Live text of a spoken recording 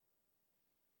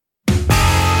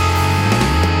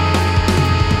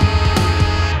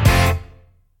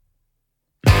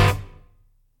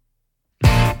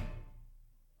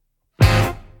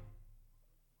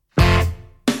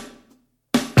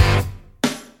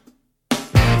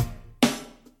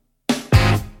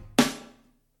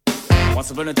Once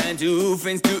upon a time, two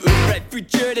friends to a bright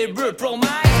future they were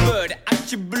promised, but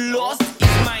Archibald lost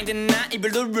his mind and not able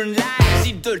to run lives.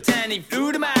 He told Tanny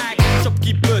through the mic.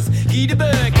 Shopkeepers, he the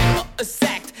bug, and a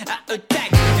sacked,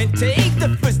 attacked, and take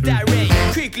the first direct.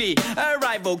 Quickly, a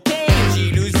rival came.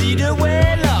 She loses the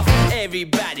well off.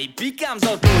 Everybody becomes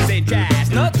all close and tries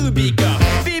not to be caught.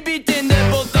 Be beaten the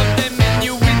both of them, and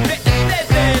you will bet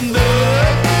them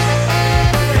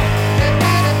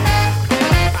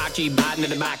Archibald in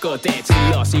the back of that.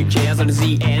 He lost his chairs on the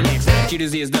ZNX.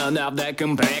 Judas is none of the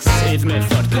complex. It's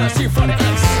method plus you for the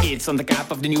X. It's on the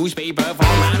cap of the newspaper for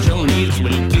Marshall Needs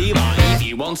Weekly. If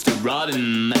he wants to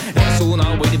run,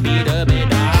 sooner way to be the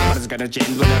better. But it's got a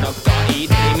chance when the doctor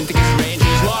eat him into his range.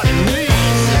 He's what he needs.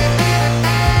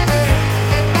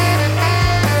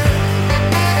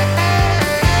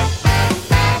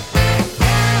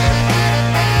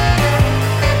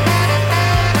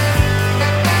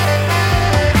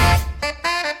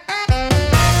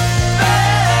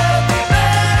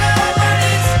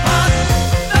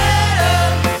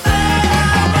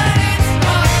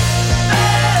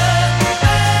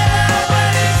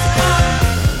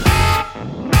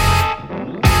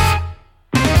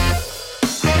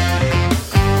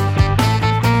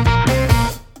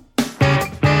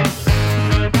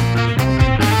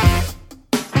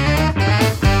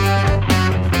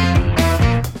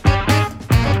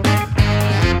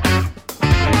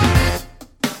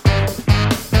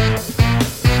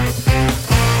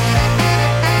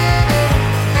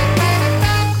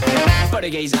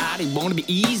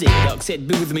 Said,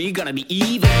 be with me, gonna be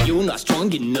even. You're not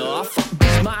strong enough. Be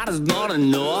smart is not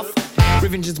enough.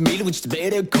 Revenge is meal, which is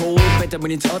better cold. Better when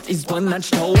it's hot, is one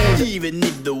notch told. Even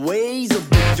if the ways of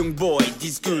the young boy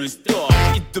is gonna stop,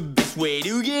 it's the best way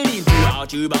to get into our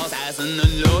two boss as an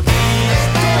unlucky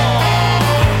star.